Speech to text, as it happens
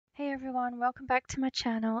Hey everyone, welcome back to my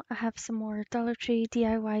channel. I have some more Dollar Tree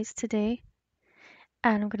DIYs today,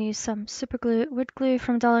 and I'm going to use some super glue, wood glue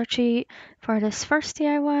from Dollar Tree for this first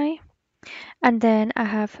DIY. And then I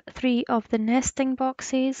have 3 of the nesting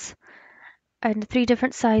boxes in 3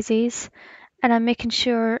 different sizes, and I'm making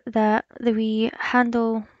sure that the wee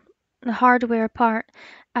handle, the hardware part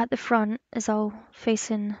at the front is all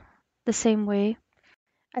facing the same way.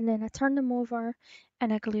 And then I turn them over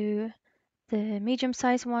and I glue the medium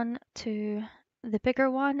sized one to the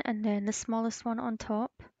bigger one and then the smallest one on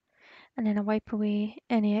top. And then I wipe away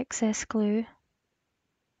any excess glue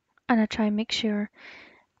and I try and make sure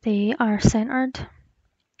they are centered.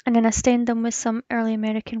 And then I stain them with some early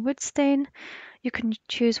American wood stain. You can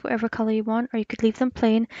choose whatever color you want or you could leave them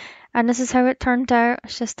plain. And this is how it turned out.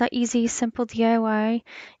 It's just that easy, simple DIY.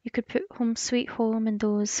 You could put Home Sweet Home in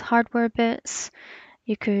those hardware bits.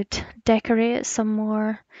 You could decorate it some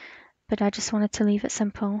more, but I just wanted to leave it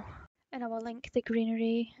simple. And I will link the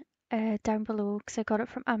greenery down below because I got it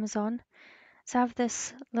from Amazon. So I have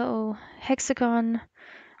this little hexagon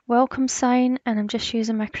welcome sign and I'm just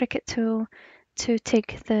using my Cricut tool to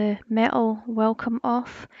take the metal welcome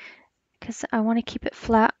off because I want to keep it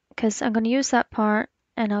flat because I'm going to use that part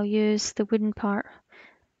and I'll use the wooden part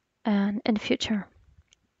in the future.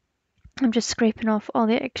 I'm just scraping off all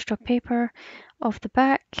the extra paper off the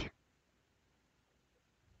back.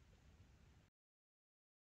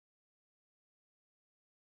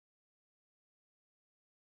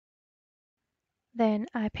 Then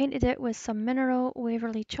I painted it with some mineral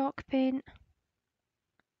Waverly chalk paint.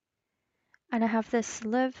 And I have this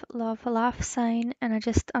live, love, laugh sign and I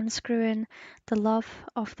just unscrewing the love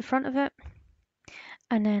off the front of it.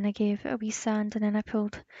 And then I gave it a wee sand and then I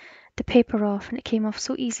pulled the paper off and it came off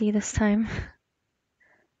so easy this time.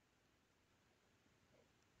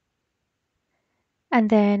 And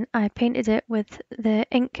then I painted it with the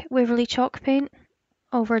ink Waverly chalk paint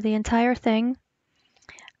over the entire thing.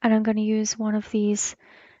 And I'm going to use one of these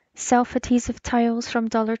self-adhesive tiles from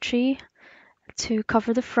Dollar Tree to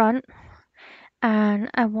cover the front. And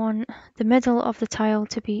I want the middle of the tile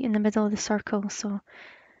to be in the middle of the circle, so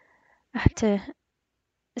I had to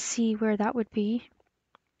see where that would be.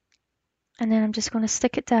 And then I'm just going to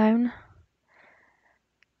stick it down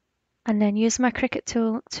and then use my Cricut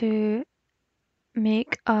tool to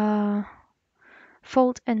make a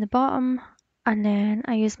fold in the bottom, and then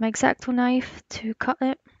I use my X-Acto knife to cut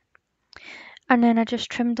it, and then I just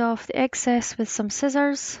trimmed off the excess with some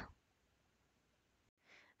scissors.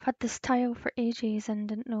 I've had this tile for ages and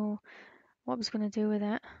didn't know what I was going to do with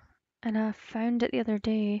it, and I found it the other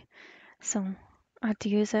day, so I had to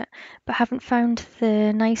use it, but I haven't found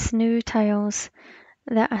the nice new tiles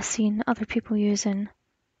that I've seen other people using,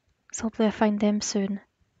 so hopefully I find them soon.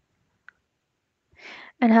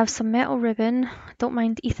 And I have some metal ribbon, don't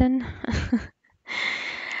mind Ethan,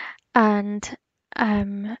 and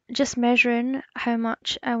I'm just measuring how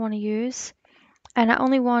much I want to use, and I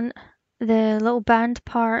only want the little band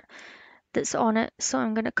part that's on it, so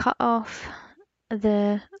I'm going to cut off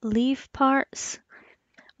the leaf parts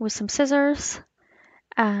with some scissors,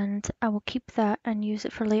 and I will keep that and use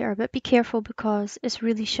it for later, but be careful because it's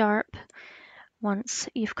really sharp once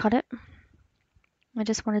you've cut it. I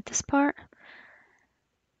just wanted this part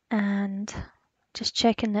and just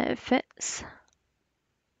checking that it fits.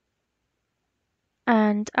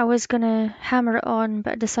 And I was gonna hammer it on,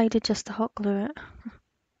 but I decided just to hot glue it.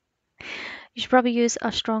 You should probably use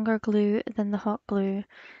a stronger glue than the hot glue,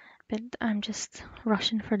 but I'm just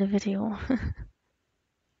rushing for the video.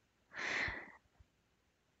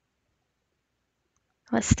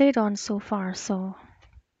 Well, it stayed on so far, so,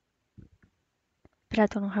 but I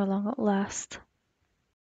don't know how long it'll last.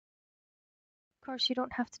 Of course, you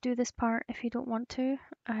don't have to do this part if you don't want to.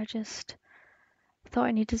 I just thought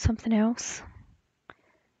I needed something else.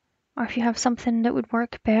 Or if you have something that would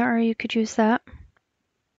work better, you could use that.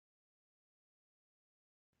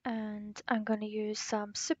 And I'm going to use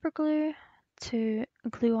some super glue to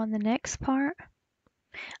glue on the next part,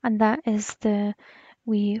 and that is the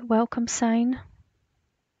wee welcome sign.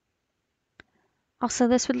 Also,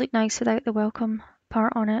 this would look nice without the welcome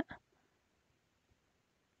part on it.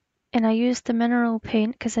 And I used the mineral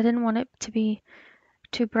paint because I didn't want it to be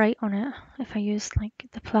too bright on it if I used like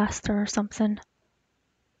the plaster or something.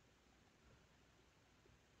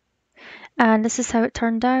 And this is how it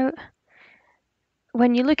turned out.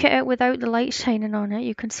 When you look at it without the light shining on it,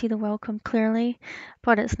 you can see the welcome clearly,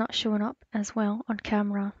 but it's not showing up as well on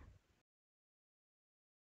camera.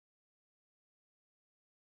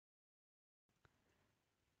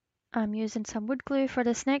 I'm using some wood glue for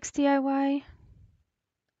this next DIY,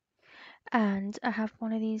 and I have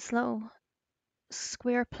one of these little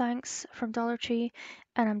square planks from Dollar Tree,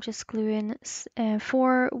 and I'm just gluing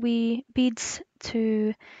 4 wee beads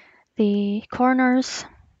to the corners,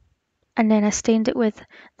 and then I stained it with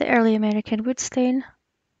the early American wood stain,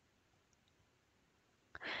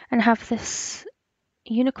 and I have this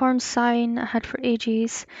unicorn sign I had for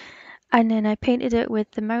ages, and then I painted it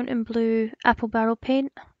with the Mountain Blue apple barrel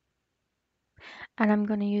paint, and I'm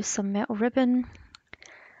going to use some metal ribbon,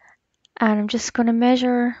 and I'm just going to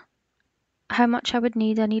measure how much I would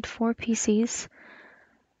need. I need 4 pieces.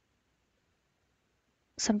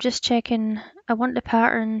 So I'm just checking, I want the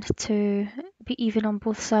pattern to be even on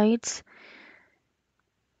both sides.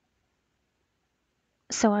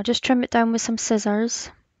 So I just trim it down with some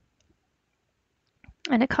scissors,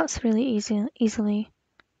 and it cuts really easily.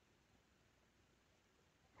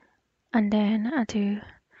 And then I do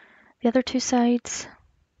the other 2 sides.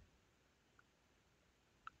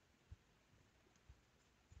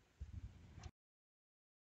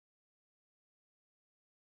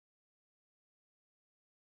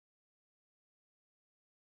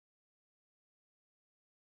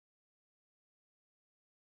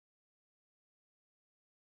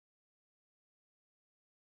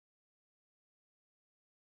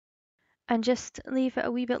 And just leave it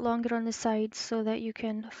a wee bit longer on the sides so that you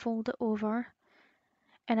can fold it over.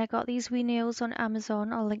 And I got these wee nails on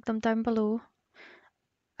Amazon, I'll link them down below.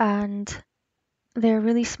 And they're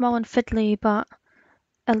really small and fiddly, but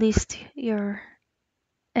at least your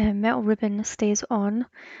metal ribbon stays on.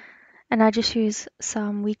 And I just use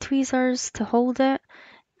some wee tweezers to hold it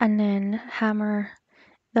and then hammer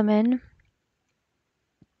them in.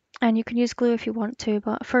 And you can use glue if you want to,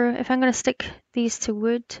 but if I'm going to stick these to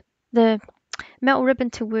wood, the metal ribbon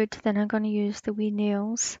to wood, then I'm going to use the wee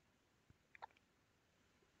nails.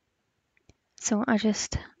 So I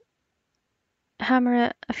just hammer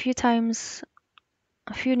it a few times,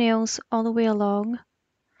 a few nails all the way along,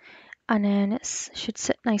 and then it should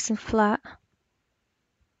sit nice and flat.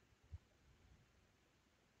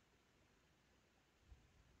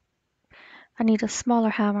 I need a smaller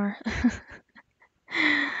hammer.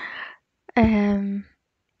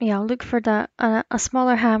 Yeah, I'll look for a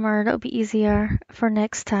smaller hammer. That'll be easier for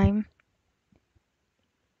next time.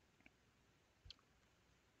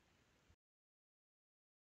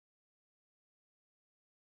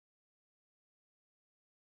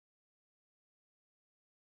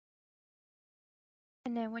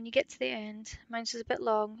 And then when you get to the end, mine's just a bit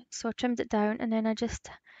long, so I trimmed it down and then I just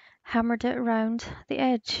hammered it around the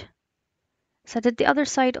edge. So I did the other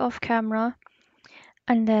side off camera,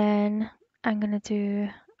 and then I'm gonna do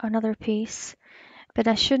another piece, but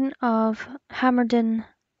I shouldn't have hammered in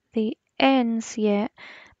the ends yet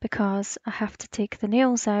because I have to take the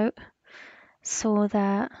nails out so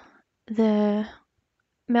that the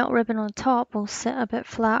melt ribbon on top will sit a bit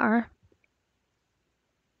flatter.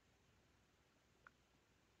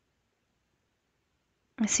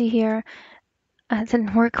 I see here I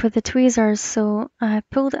didn't work with the tweezers, so I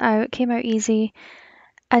pulled it out, it came out easy,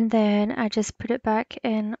 and then I just put it back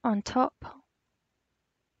in on top.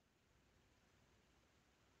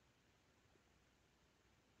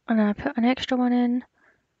 And I put an extra one in.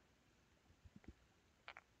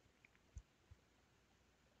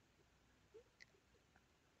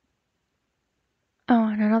 Oh,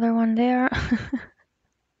 and another one there.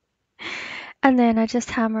 And then I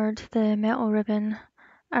just hammered the metal ribbon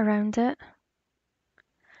around it.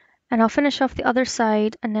 And I'll finish off the other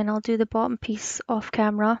side and then I'll do the bottom piece off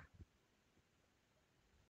camera.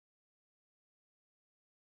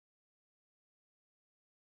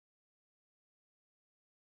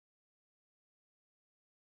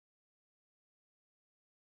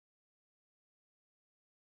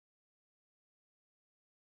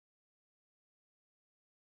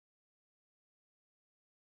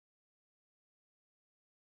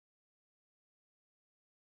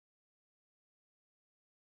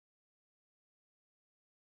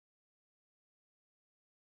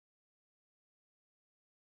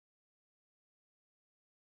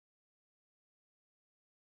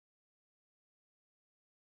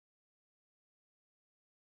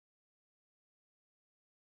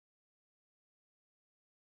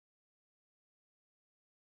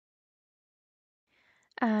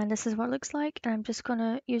 And this is what it looks like. And I'm just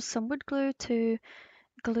gonna use some wood glue to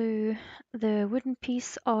glue the wooden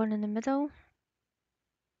piece on in the middle.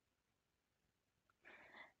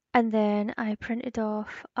 And then I printed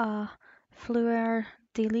off a fleur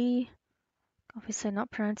de lis, obviously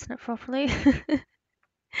not pronouncing it properly,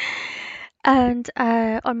 and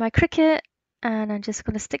on my Cricut, and I'm just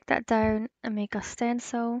going to stick that down and make a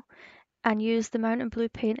stencil and use the Mountain Blue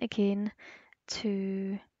paint again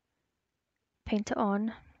to paint it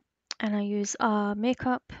on. and I use a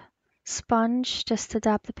makeup sponge just to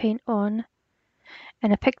dab the paint on.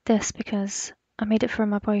 And I picked this because I made it for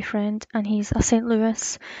my boyfriend and he's a St.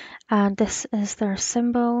 Louis and this is their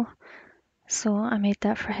symbol. So I made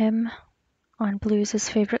that for him, and blue's his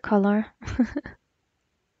favourite colour.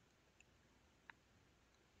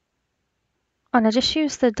 And I just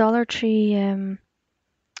used the Dollar Tree,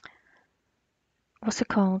 what's it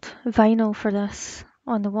called? Vinyl for this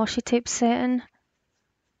on the washi tape setting.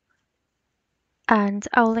 And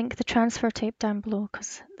I'll link the transfer tape down below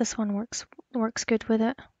because this one works good with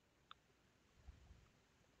it.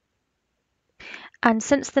 And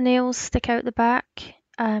since the nails stick out the back,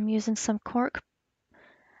 I'm using some cork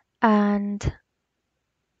and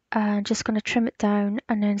I'm just going to trim it down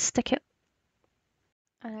and then stick it.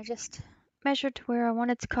 And I just measured where I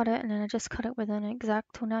wanted to cut it and then I just cut it with an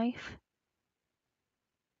X-Acto knife.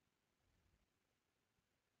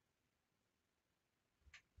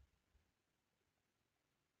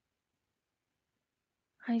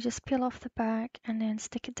 I just peel off the back and then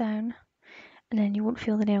stick it down and then you won't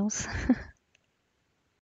feel the nails.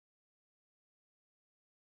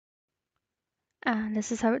 And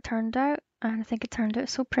this is how it turned out, and I think it turned out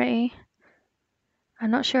so pretty. I'm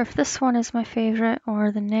not sure if this one is my favourite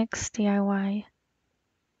or the next DIY.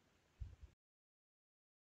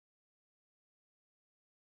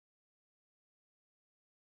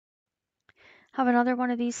 Have another one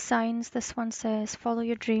of these signs. This one says follow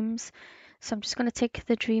your dreams. So I'm just going to take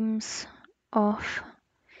the dreams off,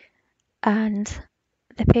 and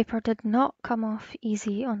the paper did not come off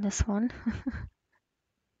easy on this one.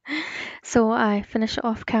 So I finish it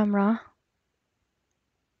off camera.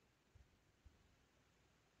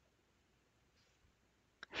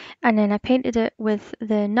 And then I painted it with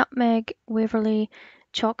the Nutmeg Waverly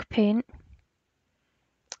chalk paint,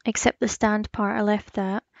 except the stand part, I left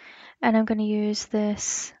that. And I'm going to use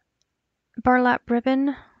this burlap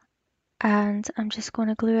ribbon and I'm just going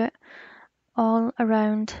to glue it all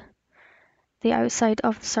around the outside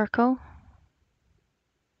of the circle.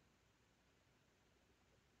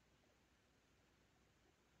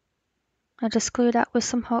 I just glue that with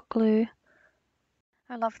some hot glue.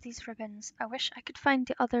 I love these ribbons. I wish I could find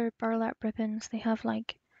the other burlap ribbons. They have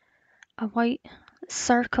like a white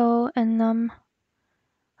circle in them.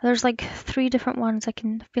 There's like 3 different ones. I've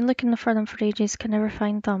been looking for them for ages, can never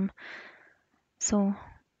find them. So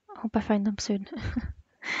I hope I find them soon.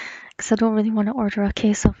 Because I don't really want to order a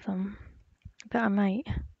case of them, but I might.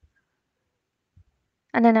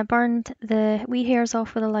 And then I burned the wee hairs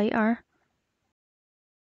off with a lighter.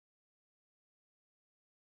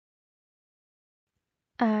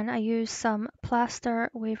 And I used some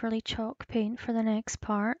plaster Waverly chalk paint for the next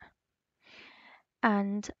part.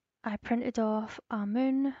 And I printed off a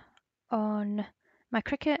moon on my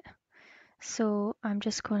Cricut. So I'm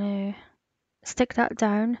just going to stick that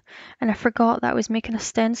down. And I forgot that I was making a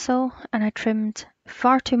stencil and I trimmed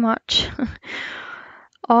far too much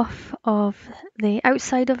off of the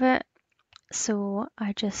outside of it. So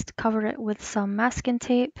I just cover it with some masking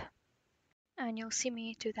tape. And you'll see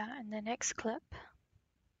me do that in the next clip.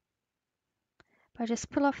 I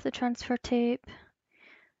just pull off the transfer tape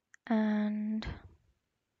and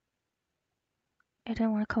it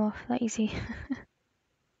didn't want to come off that easy.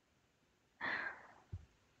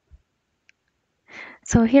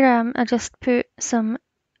 So here I am, I just put some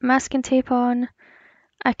masking tape on.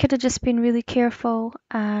 I could have just been really careful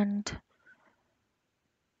and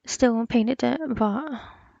still painted it, but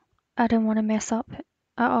I didn't want to mess up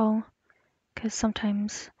at all because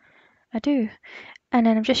sometimes I do. And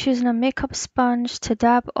then I'm just using a makeup sponge to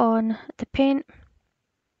dab on the paint.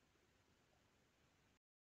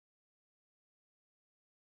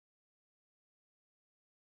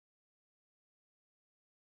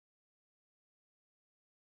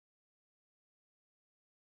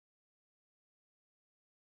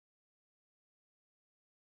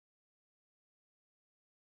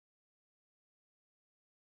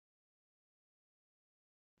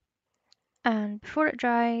 And before it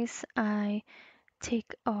dries, I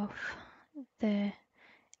take off the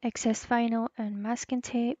excess vinyl and masking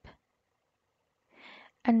tape.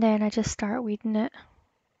 And then I just start weeding it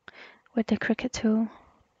with the Cricut tool.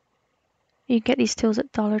 You can get these tools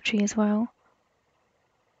at Dollar Tree as well.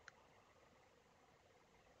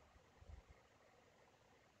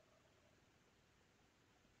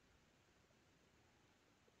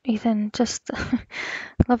 Ethan just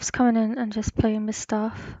loves coming in and just playing with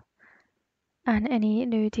stuff. And any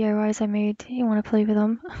new DIYs I made, you want to play with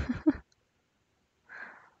them.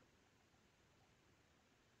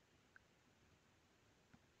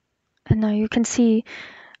 And now you can see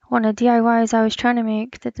one of the DIYs I was trying to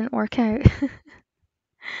make that didn't work out.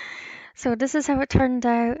 So this is how it turned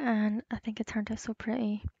out, and I think it turned out so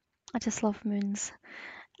pretty. I just love moons.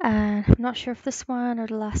 And I'm not sure if this one or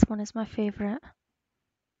the last one is my favourite.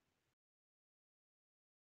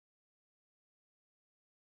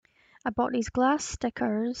 I bought these glass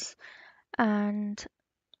stickers, and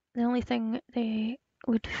the only thing they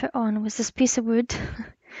would fit on was this piece of wood,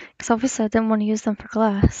 because obviously I didn't want to use them for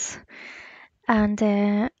glass. And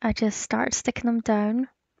I just started sticking them down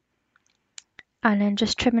and then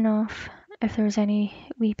just trimming off if there was any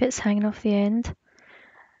wee bits hanging off the end.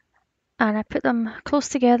 And I put them close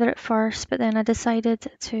together at first, but then I decided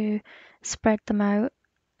to spread them out,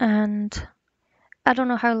 and I don't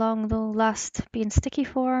know how long they'll last being sticky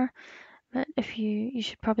for, but if you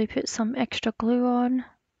should probably put some extra glue on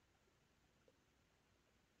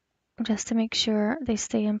just to make sure they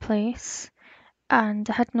stay in place. And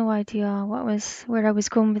I had no idea where I was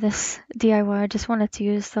going with this DIY. I just wanted to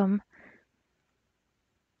use them.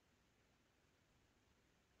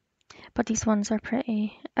 But these ones are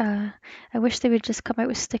pretty. I wish they would just come out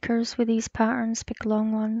with stickers with these patterns, big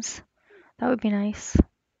long ones. That would be nice.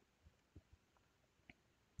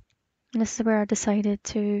 And this is where I decided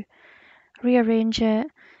to rearrange it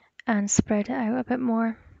and spread it out a bit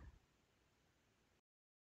more.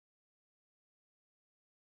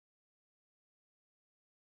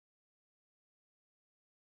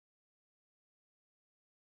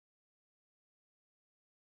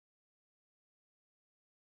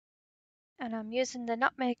 And I'm using the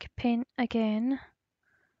nutmeg paint again.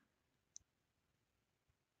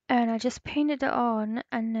 And I just painted it on,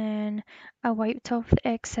 and then I wiped off the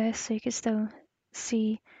excess so you could still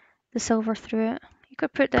see the silver through it. You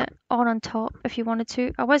could put it on top if you wanted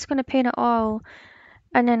to. I was going to paint it all,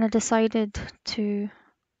 and then I decided to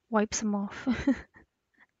wipe some off.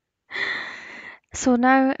 So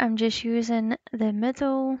now I'm just using the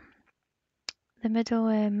middle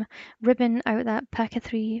ribbon out that pack of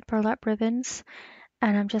 3 burlap ribbons,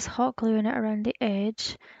 and I'm just hot gluing it around the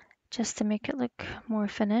edge just to make it look more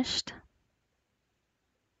finished.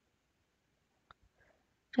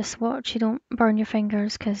 Just watch you don't burn your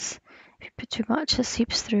fingers, because if you put too much it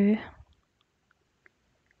seeps through.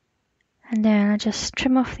 And then I just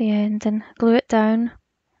trim off the end and glue it down.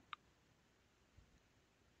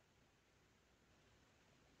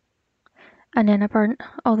 And then I burnt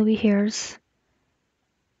all the wee hairs.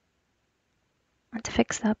 And to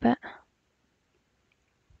fix that bit.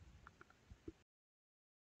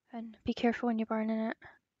 And be careful when you're burning it.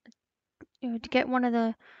 You know, to get one of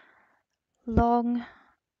the long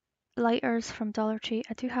lighters from Dollar Tree.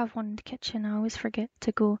 I do have one in the kitchen. I always forget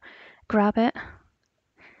to go grab it.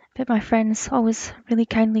 But my friends always really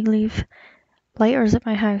kindly leave lighters at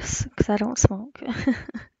my house because I don't smoke.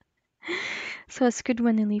 So it's good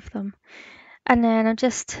when they leave them. And then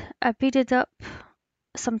I beaded up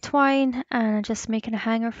some twine, and I'm just making a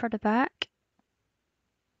hanger for the back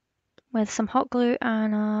with some hot glue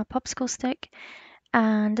and a popsicle stick.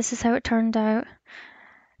 And this is how it turned out.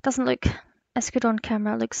 It doesn't look as good on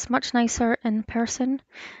camera. It looks much nicer in person.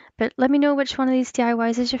 But let me know which one of these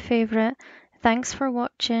DIYs is your favourite. Thanks for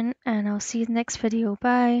watching, and I'll see you in the next video.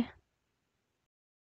 Bye!